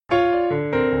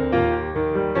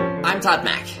Todd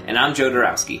Mack. And I'm Joe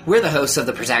Dorowski. We're the hosts of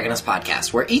the Protagonist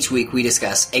Podcast, where each week we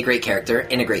discuss a great character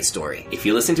in a great story. If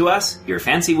you listen to us, your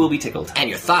fancy will be tickled. And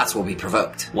your thoughts will be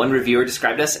provoked. One reviewer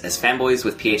described us as fanboys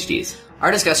with PhDs.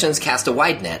 Our discussions cast a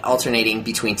wide net, alternating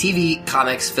between TV,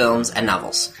 comics, films, and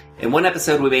novels. In one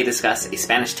episode, we may discuss a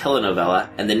Spanish telenovela,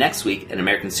 and the next week, an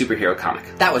American superhero comic.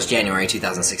 That was January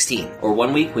 2016. Or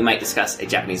one week, we might discuss a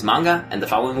Japanese manga, and the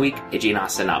following week, a Jane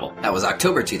Austen novel. That was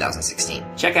October 2016.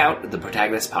 Check out the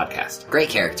Protagonist Podcast. Great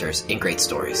characters in great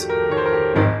stories.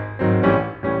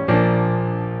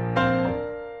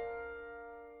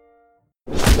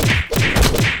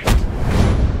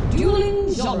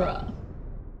 Dueling genre.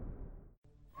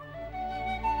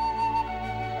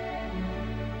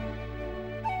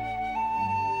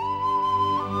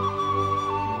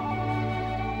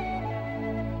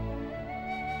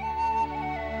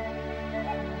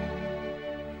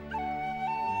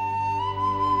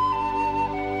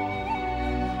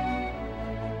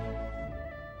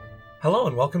 Hello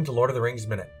and welcome to Lord of the Rings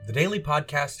Minute, the daily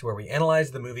podcast where we analyze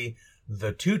the movie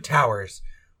The Two Towers,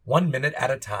 1 minute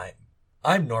at a time.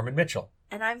 I'm Norman Mitchell.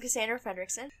 And I'm Cassandra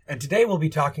Fredrickson. And today we'll be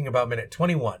talking about minute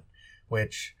 21,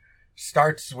 which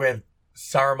starts with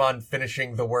Saruman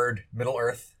finishing the word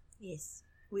Middle-earth. Yes.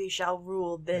 We shall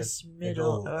rule this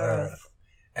Middle-earth.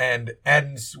 And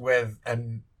ends with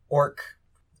an orc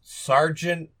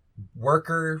sergeant,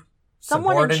 worker,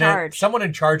 subordinate, someone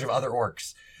in charge of other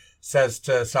orcs. Says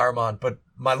to Saruman, but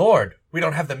my lord, we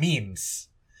don't have the means.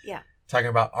 Yeah. Talking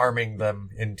about arming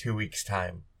them in 2 weeks'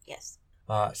 time. Yes.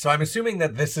 So I'm assuming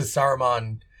that this is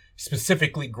Saruman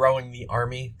specifically growing the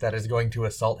army that is going to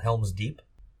assault Helm's Deep.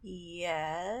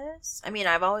 Yes. I mean,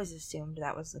 I've always assumed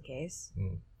that was the case.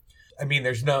 I mean,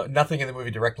 there's nothing in the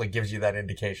movie directly gives you that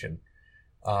indication.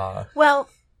 Well,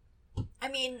 I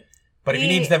mean... But if he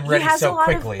needs them ready so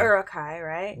quickly... He has a lot of Uruk-hai,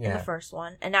 right? Yeah. In the first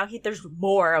one. And now there's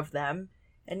more of them.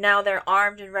 And now they're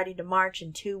armed and ready to march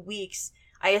in 2 weeks.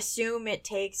 I assume it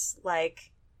takes,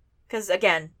 because,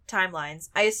 again, timelines.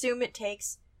 I assume it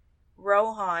takes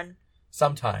Rohan...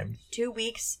 sometime. 2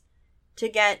 weeks to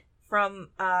get from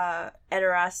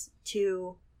Edoras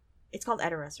to... It's called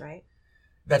Edoras, right?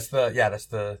 That's the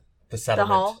settlement. The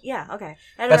hall? Yeah, okay.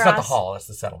 Edoras, that's not the hall, that's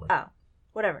the settlement. Oh,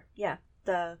 whatever. Yeah.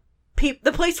 The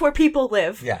place where people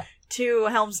live. Yeah. To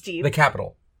Helm's Deep. The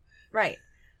capital. Right.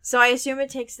 So I assume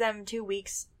it takes them 2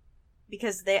 weeks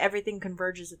because everything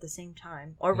converges at the same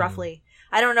time. Or roughly.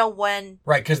 I don't know when.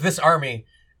 Right, because this army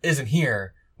isn't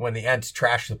here when the Ents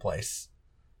trash the place.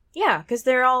 Yeah, because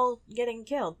they're all getting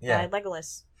killed by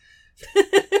Legolas.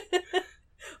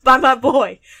 By my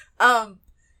boy.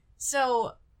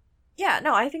 So, yeah,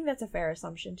 no, I think that's a fair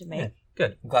assumption to make. Yeah,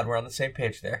 good. I'm glad we're on the same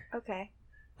page there. Okay.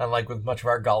 Unlike with much of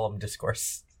our Gollum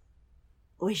discourse.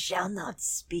 We shall not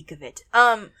speak of it.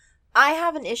 I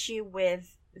have an issue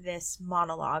with this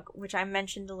monologue, which I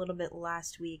mentioned a little bit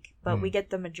last week, but we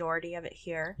get the majority of it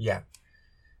here. Yeah.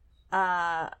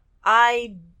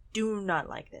 I do not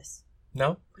like this.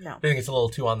 No? No. I think it's a little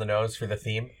too on the nose for the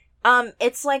theme.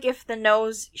 It's like if the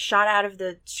nose shot out of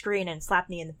the screen and slapped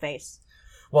me in the face.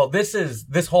 Well,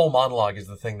 this whole monologue is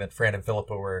the thing that Fran and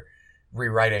Philippa were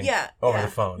rewriting over the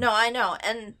phone. No, I know.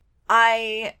 And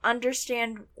I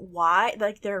understand why,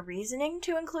 their reasoning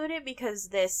to include it, because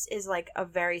this is, a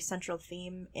very central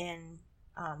theme in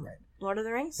Lord of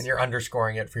the Rings. And you're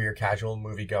underscoring it for your casual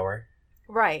moviegoer.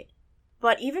 Right.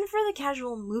 But even for the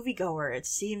casual moviegoer, it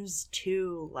seems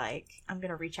too, I'm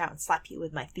gonna reach out and slap you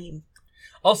with my theme.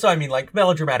 Also, I mean,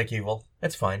 melodramatic evil.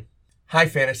 It's fine. High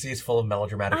fantasy is full of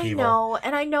melodramatic evil. I know,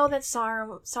 and I know that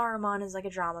Saruman is a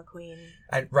drama queen.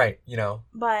 Right,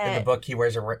 But in the book he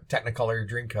wears a Technicolor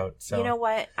dream coat. So you know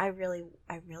what? I really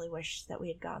wish that we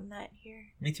had gotten that here.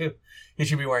 Me too. He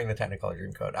should be wearing the Technicolor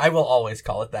dream coat. I will always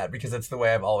call it that because it's the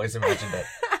way I've always imagined it.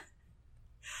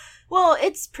 Well,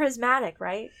 it's prismatic,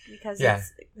 right? Because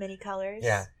it's many colors.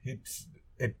 Yeah,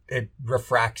 it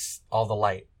refracts all the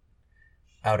light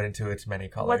out into its many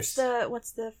colors.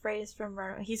 What's the phrase from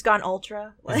Runaway? He's gone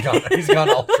ultra. He's gone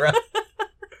ultra.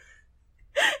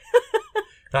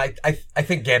 I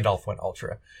think Gandalf went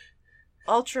ultra.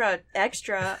 Ultra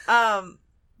extra.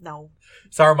 No.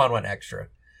 Saruman went extra.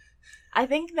 I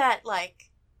think that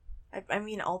I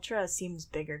mean ultra seems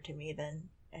bigger to me than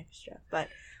extra, but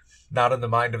not in the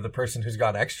mind of the person who's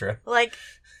gone extra.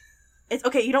 It's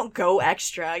okay, you don't go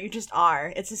extra, you just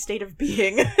are. It's a state of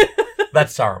being.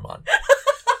 That's Saruman.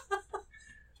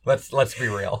 Let's be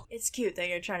real. It's cute that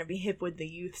you're trying to be hip with the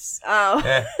youths.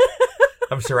 I'm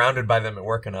surrounded by them at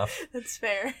work enough. That's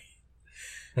fair.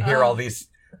 I hear all these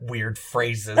weird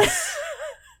phrases.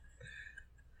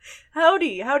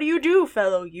 Howdy, how do you do,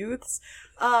 fellow youths?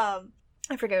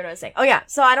 I forget what I was saying. Oh yeah,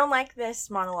 so I don't like this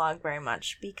monologue very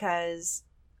much because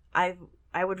I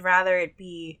would rather it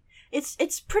be.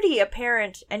 It's pretty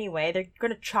apparent anyway. They're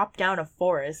gonna chop down a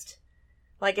forest.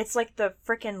 Like, it's like the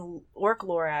frickin'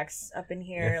 Orc-Lorax up in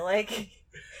here. Yeah. Like...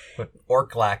 But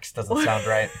Orc-Lax doesn't sound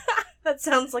right. That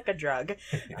sounds like a drug.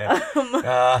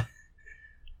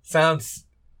 Sounds...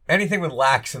 Anything with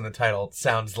lax in the title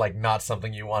sounds like not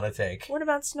something you want to take. What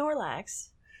about Snorlax?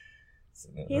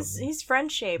 He's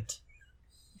friend-shaped.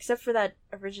 Except for that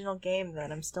original game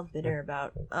that I'm still bitter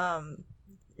about.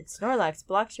 It's Snorlax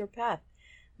blocks your path.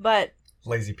 But...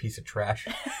 Lazy piece of trash.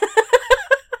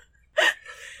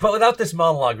 But without this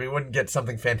monologue, we wouldn't get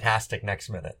something fantastic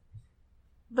next minute.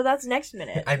 But that's next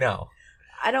minute. I know.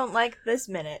 I don't like this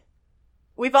minute.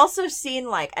 We've also seen,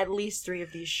 like, at least 3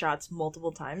 of these shots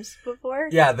multiple times before.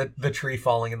 Yeah, the tree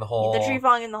falling in the hole. The tree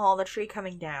falling in the hole, the tree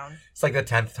coming down. It's like the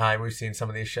 10th time we've seen some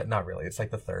of these shit. Not really. It's like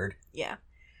the 3rd. Yeah.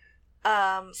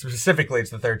 Specifically,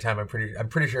 it's the 3rd time. I'm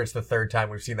pretty sure it's the 3rd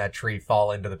time we've seen that tree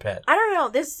fall into the pit. I don't know.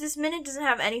 This minute doesn't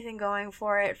have anything going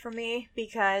for it for me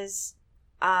because...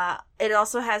 it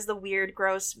also has the weird,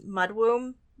 gross mud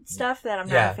womb stuff that I'm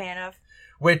not a fan of.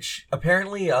 Which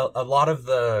apparently a lot of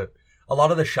the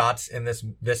shots in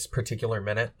this particular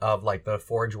minute of like the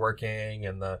forge working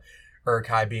and the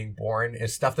Uruk-hai being born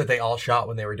is stuff that they all shot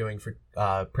when they were doing for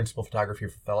principal photography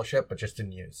for Fellowship, but just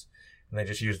didn't use, and they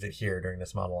just used it here during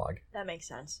this monologue. That makes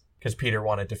sense. Because Peter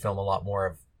wanted to film a lot more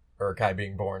of Uruk-hai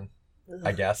being born. Ugh,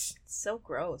 I guess. It's so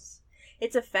gross.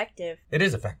 It's effective. It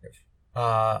is effective.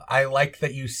 I like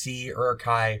that you see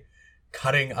Uruk-hai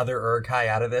cutting other Uruk-hai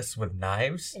out of this with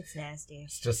knives. It's nasty.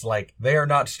 It's just like, they are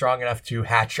not strong enough to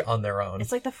hatch on their own.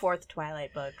 It's like the 4th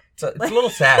Twilight book. It's a little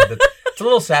sad that it's a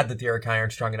little sad that the Uruk-hai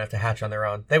aren't strong enough to hatch on their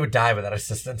own. They would die without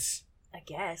assistance. I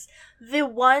guess.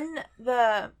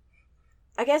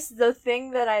 I guess the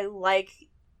thing that I like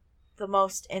the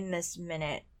most in this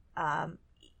minute,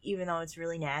 even though it's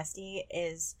really nasty,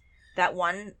 is that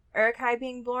one Uruk-hai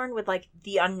being born with, like,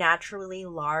 the unnaturally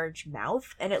large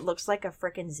mouth, and it looks like a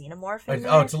frickin' xenomorph in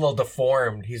there. Oh, it's a little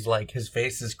deformed. He's, like, his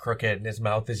face is crooked and his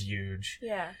mouth is huge.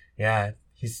 Yeah. Yeah,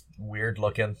 he's weird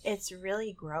looking. It's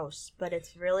really gross, but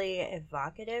it's really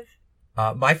evocative.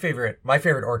 My favorite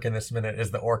orc in this minute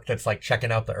is the orc that's, like,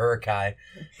 checking out the Uruk-hai,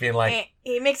 being like...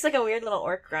 He makes, like, a weird little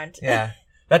orc grunt. Yeah.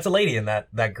 That's a lady in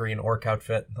that green orc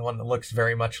outfit, the one that looks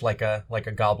very much like a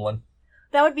goblin.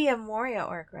 That would be a Moria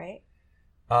orc, right?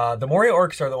 The Moria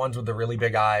orcs are the ones with the really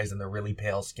big eyes and the really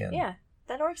pale skin. Yeah,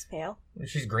 that orc's pale.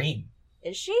 She's green.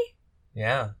 Is she?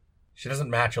 Yeah. She doesn't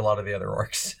match a lot of the other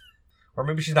orcs. Or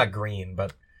maybe she's not green,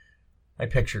 but I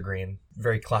picture green.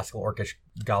 Very classical orcish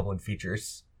goblin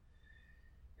features.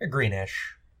 They're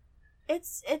greenish.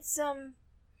 It's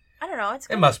I don't know.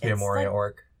 It must be a Moria like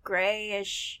orc.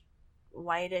 Grayish,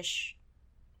 whitish,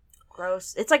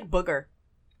 gross. It's like booger.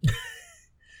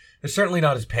 They're certainly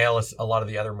not as pale as a lot of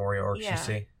the other Moria orcs you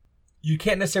see. You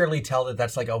can't necessarily tell that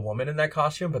that's like a woman in that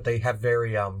costume, but they have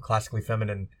very classically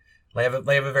feminine. They have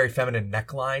a very feminine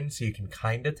neckline, so you can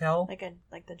kind of tell.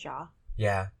 Like the jaw.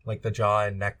 Yeah, like the jaw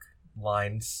and neck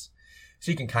lines,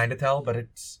 so you can kind of tell. But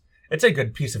it's a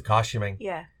good piece of costuming.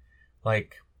 Yeah.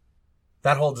 Like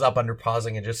that holds up under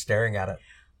pausing and just staring at it.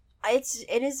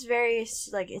 It is very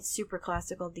like it's super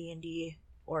classical D&D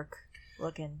orc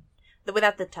looking,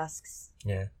 without the tusks.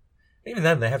 Yeah. Even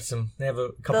then, they have a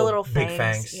couple little big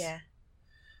fangs. Yeah.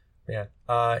 Yeah.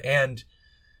 And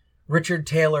Richard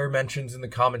Taylor mentions in the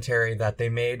commentary that they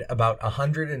made about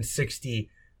 160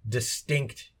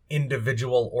 distinct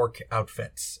individual orc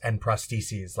outfits and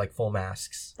prostheses, like full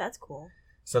masks. That's cool.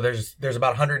 So there's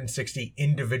about 160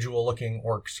 individual looking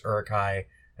orcs, Uruk-hai,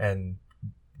 and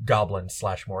goblins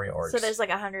 / Moria orcs. So there's like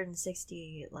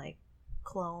 160 like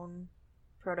clone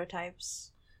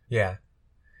prototypes. Yeah.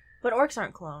 But orcs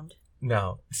aren't cloned.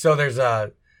 No. So there's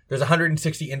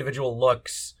 160 individual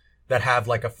looks that have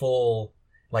like a full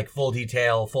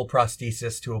detail, full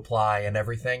prosthesis to apply and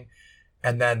everything.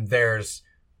 And then there's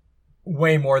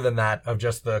way more than that of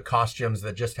just the costumes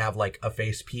that just have like a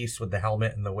face piece with the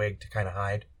helmet and the wig to kind of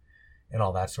hide and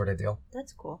all that sort of deal.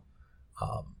 That's cool.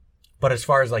 But as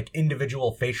far as like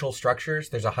individual facial structures,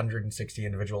 there's 160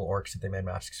 individual orcs that they made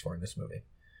masks for in this movie,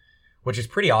 which is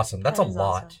pretty awesome. That's a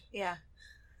lot. Awesome. Yeah.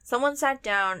 Someone sat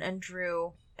down and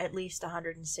drew at least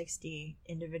 160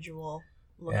 individual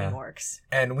looking orcs.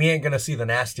 And we ain't gonna see the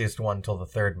nastiest one till the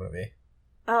 3rd movie.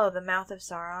 Oh, the Mouth of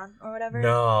Sauron or whatever?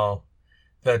 No.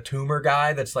 The tumor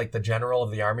guy that's like the general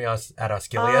of the army at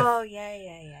Osgiliath. Oh, yeah.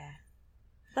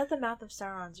 I thought the Mouth of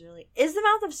Sauron's really... Is the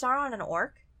Mouth of Sauron an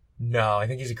orc? No, I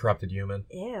think he's a corrupted human.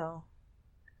 Ew.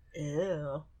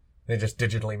 They just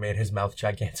digitally made his mouth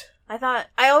gigantic.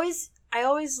 I always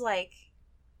like...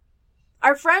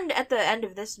 Our friend at the end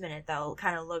of this minute, though,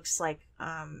 kind of looks like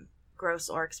Gross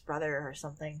Orc's brother or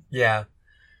something. Yeah.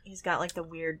 He's got like the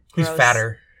weird. He's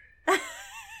fatter.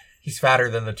 He's fatter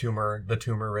than the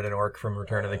tumor-ridden orc from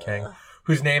Return of the King,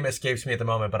 whose name escapes me at the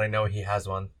moment, but I know he has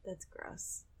one. That's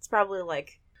gross. It's probably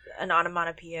like an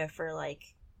onomatopoeia for like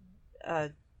a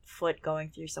foot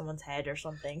going through someone's head or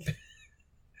something.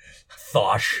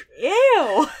 Thosh.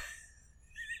 Ew.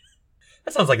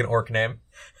 That sounds like an orc name.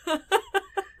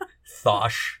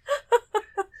 Thosh.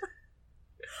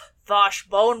 Thosh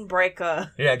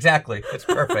Bonebreaker. Yeah, exactly. It's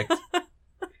perfect.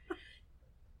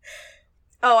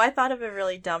 Oh, I thought of a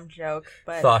really dumb joke,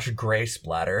 but... Thosh Grey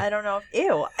Splatter. I don't know if...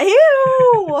 Ew!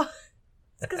 Ew!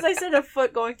 It's because I said a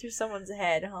foot going through someone's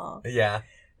head, huh? Yeah.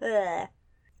 Ugh.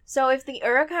 So if the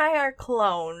Uruk-hai are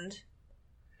cloned,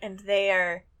 and they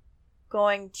are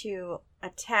going to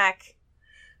attack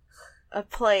a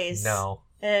place... No.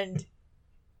 And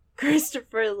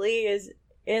Christopher Lee is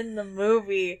in the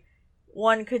movie,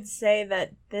 one could say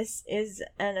that this is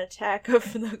an attack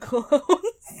of the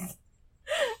clones.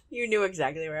 You knew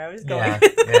exactly where I was going.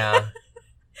 Yeah.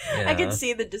 I could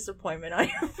see the disappointment on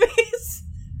your face.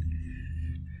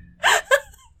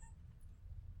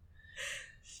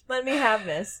 Let me have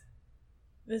this.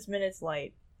 This minute's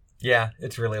light. Yeah,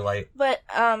 it's really light. But,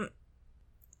 I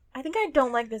think I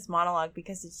don't like this monologue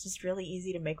because it's just really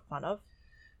easy to make fun of.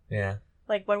 Yeah.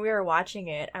 Like, when we were watching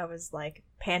it, I was, like,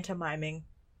 pantomiming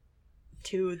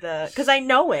to the... Because I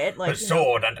know it. Like, the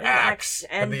sword and axe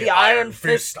and the iron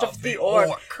fist of the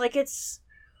orc. Like, it's...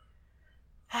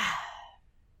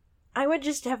 I would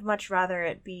just have much rather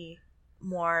it be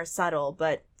more subtle,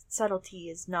 but subtlety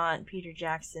is not Peter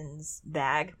Jackson's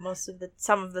bag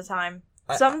some of the time.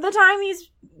 Some of the time he's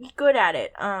good at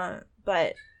it,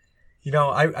 but... You know,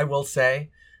 I will say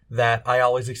that I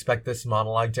always expect this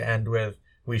monologue to end with,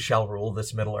 "We shall rule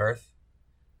this Middle Earth."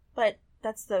 But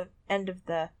that's the end of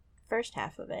the first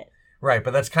half of it. Right,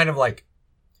 but that's kind of like...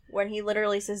 When he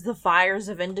literally says the fires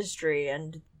of industry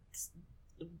and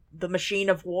the machine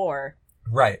of war.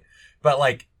 Right. But,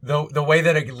 like, the way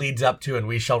that it leads up to "and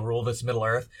we shall rule this Middle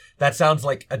Earth," that sounds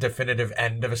like a definitive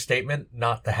end of a statement,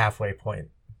 not the halfway point.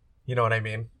 You know what I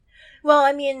mean? Well,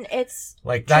 I mean, it's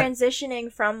like that...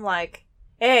 transitioning from, like,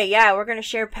 hey, yeah, we're gonna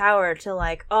share power, to,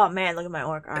 like, oh, man, look at my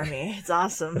orc army. It's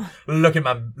awesome. Look at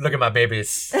my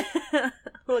babies.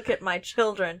 Look at my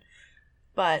children.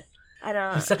 But, I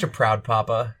don't... He's such a proud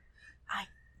papa. I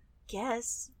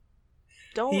guess...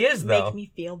 Don't he is, though. Make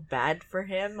me feel bad for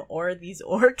him or these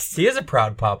orcs. He is a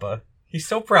proud papa. He's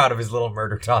so proud of his little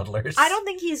murder toddlers. I don't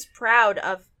think he's proud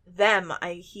of them.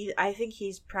 I think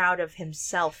he's proud of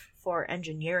himself for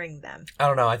engineering them. I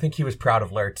don't know. I think he was proud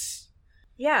of Lurtz.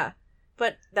 Yeah,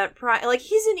 but that pride, like,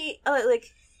 he's an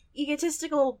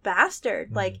egotistical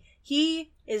bastard. Mm. Like,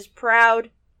 he is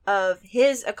proud of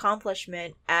his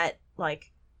accomplishment at,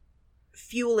 like,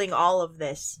 fueling all of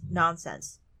this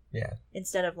nonsense. Yeah.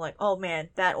 Instead of like, oh man,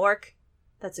 that orc,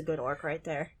 that's a good orc right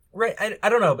there. Right. I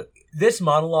don't know, but this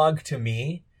monologue to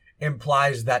me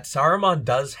implies that Saruman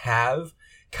does have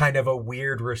kind of a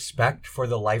weird respect for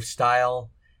the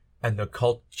lifestyle and the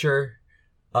culture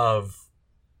of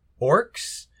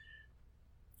orcs.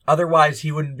 Otherwise,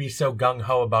 he wouldn't be so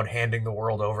gung-ho about handing the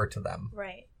world over to them.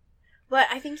 Right. But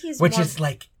I think he's which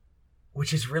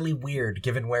is really weird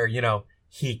given where, you know,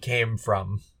 he came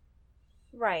from.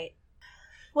 Right.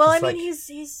 Well, just I mean,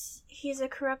 he's a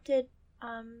corrupted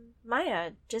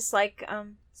Maya, just like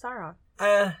Sauron.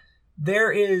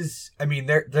 There's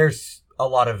a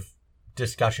lot of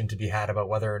discussion to be had about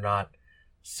whether or not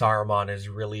Saruman is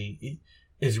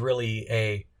really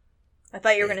a... I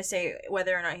thought you were going to say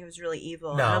whether or not he was really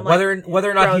evil. No, whether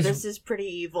or not this is pretty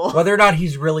evil. Whether or not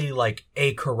he's really, like,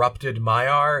 a corrupted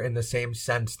Maiar in the same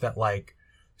sense that, like,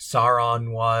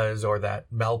 Sauron was, or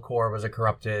that Melkor was a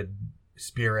corrupted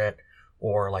spirit,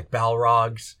 or like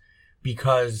Balrogs,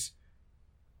 because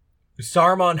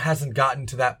Saruman hasn't gotten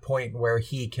to that point where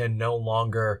he can no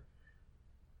longer,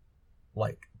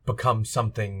 like, become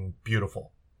something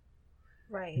beautiful.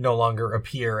 Right. No longer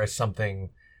appear as something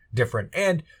different.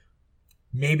 And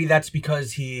maybe that's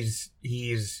because he's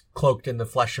cloaked in the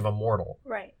flesh of a mortal.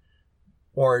 Right.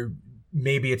 Or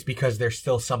maybe it's because there's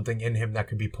still something in him that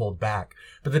could be pulled back.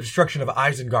 But the destruction of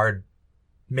Isengard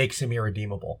makes him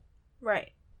irredeemable.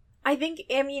 Right. I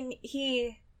mean,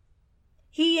 he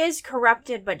is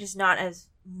corrupted, but just not as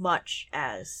much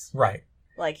as... Right.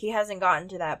 Like, he hasn't gotten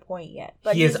to that point yet.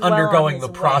 But he is undergoing the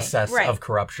process of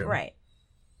corruption. Right.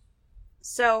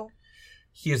 So...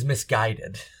 He is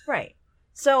misguided. Right.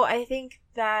 So I think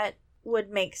that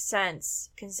would make sense,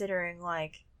 considering,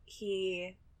 like,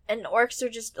 and orcs are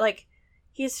just, like,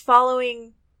 he's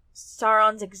following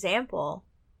Sauron's example.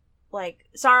 Like,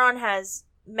 Sauron has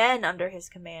men under his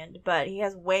command, but he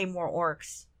has way more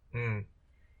orcs. Mm.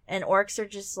 And orcs are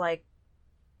just like,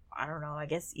 I don't know, I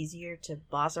guess easier to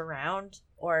boss around.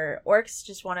 Or orcs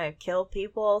just want to kill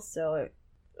people, so...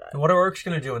 What are orcs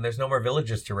going to do when there's no more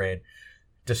villages to raid?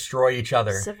 Destroy each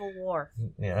other. Civil war.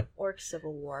 Yeah. Orc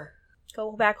civil war.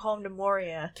 Go back home to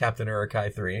Moria. Captain Uruk-hai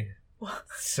 3.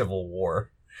 Civil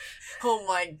war. Oh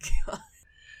my god.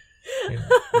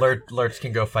 Lurtz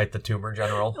can go fight the tumor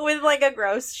general. With like a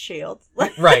gross shield.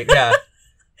 Right, yeah.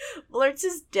 Lurtz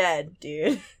is dead,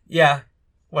 dude. Yeah,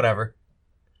 whatever.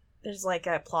 There's like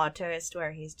a plot twist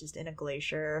where he's just in a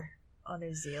glacier on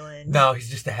New Zealand. No, he's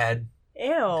just a head.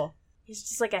 Ew. He's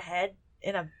just like a head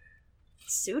in a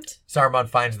suit? Saruman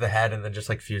finds the head and then just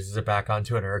like fuses it back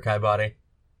onto an Uruk-hai body.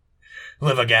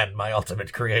 Live again, my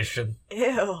ultimate creation.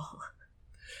 Ew.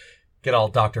 Get all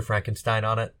Dr. Frankenstein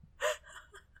on it.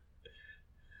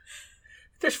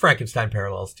 There's Frankenstein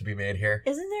parallels to be made here.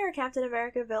 Isn't there a Captain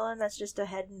America villain that's just a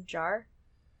head in a jar?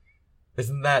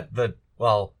 Isn't that the...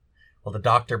 Well, the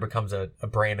doctor becomes a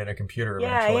brain in a computer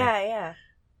eventually. Yeah.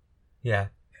 Yeah.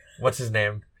 What's his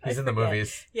name? He's in the forget.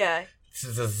 movies. Yeah.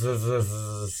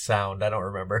 Sound. I don't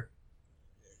remember.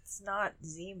 It's not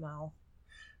Zemo.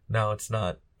 No, it's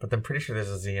not. But I'm pretty sure there's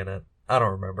a Z in it. I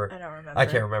don't remember. I don't remember. I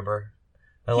can't remember.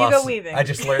 Hugo Weaving. I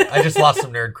just lost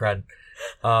some nerd cred.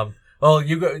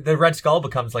 The Red Skull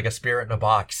becomes like a spirit in a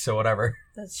box, so whatever.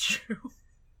 That's true.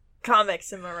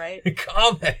 Comics, am I right?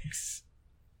 Comics.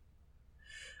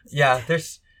 Yeah,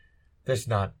 there's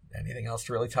not anything else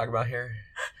to really talk about here.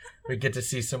 We get to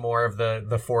see some more of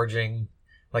the forging,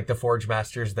 like the forge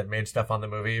masters that made stuff on the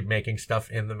movie, making stuff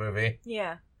in the movie.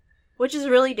 Yeah. Which is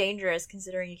really dangerous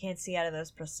considering you can't see out of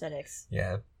those prosthetics.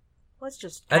 Yeah. Let's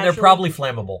just And they're probably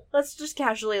flammable. Let's just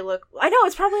casually look. I know,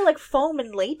 it's probably like foam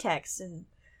and latex and...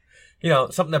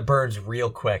 something that burns real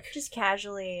quick. Just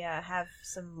casually have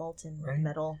some molten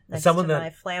metal next someone to that, my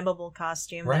flammable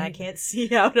costume right? that I can't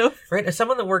see out of. Right, as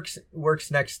someone that works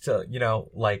next to,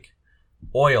 like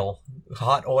oil,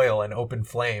 hot oil and open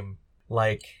flame,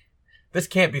 like, this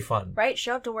can't be fun. Right?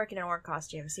 Show up to work in an orc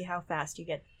costume. See how fast you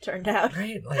get turned out.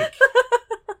 Right? Like,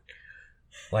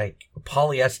 like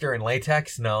polyester and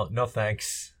latex? No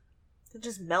thanks. It'll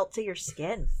just melt to your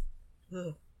skin.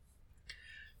 Ugh.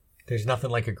 There's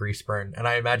nothing like a grease burn. And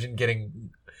I imagine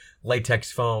getting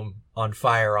latex foam on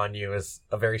fire on you is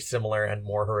a very similar and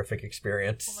more horrific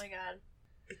experience. Oh my god.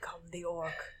 Become the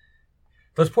orc.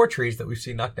 Those poor trees that we've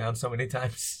seen knocked down so many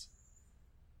times.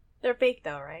 They're fake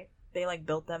though, right? They like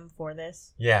built them for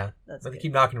this. Yeah. That's but good. they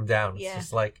keep knocking them down. Yeah. It's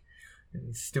just like,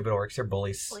 stupid orcs, they're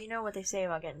bullies. Well, you know what they say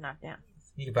about getting knocked down.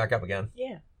 You get back up again.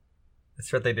 Yeah.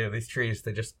 That's what they do. These trees,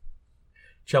 they just...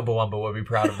 Chumbawamba would be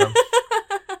proud of them.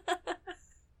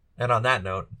 And on that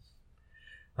note,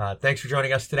 thanks for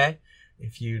joining us today.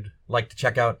 If you'd like to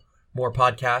check out more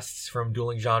podcasts from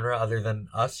Dueling Genre other than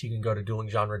us, you can go to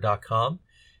duelinggenre.com.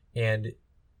 And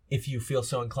if you feel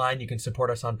so inclined, you can support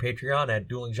us on Patreon at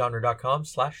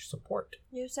duelinggenre.com/support.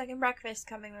 New Second Breakfast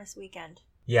coming this weekend.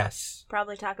 Yes.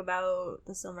 Probably talk about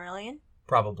the Silmarillion.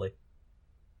 Probably.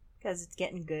 Because it's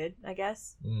getting good, I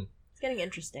guess. Mm. It's getting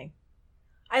interesting.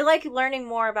 I like learning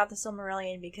more about the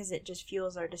Silmarillion because it just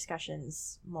fuels our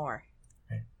discussions more.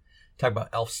 Right. Talk about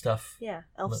elf stuff. Yeah,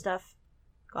 elf stuff,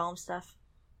 golem stuff.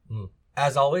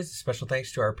 As always, special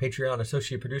thanks to our Patreon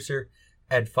associate producer,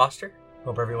 Ed Foster.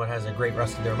 Hope everyone has a great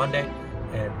rest of their Monday,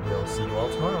 and we'll see you all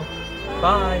tomorrow.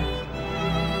 Bye!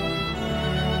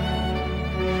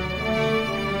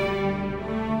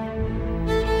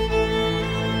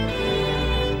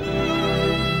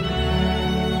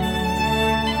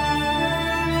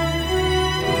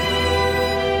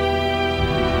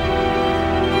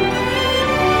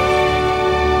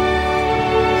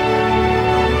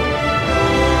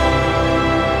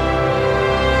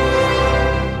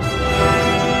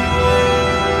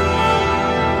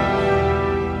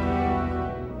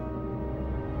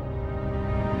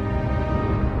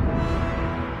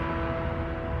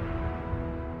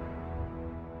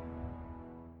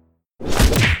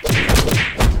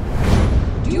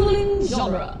 Dueling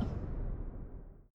Genre.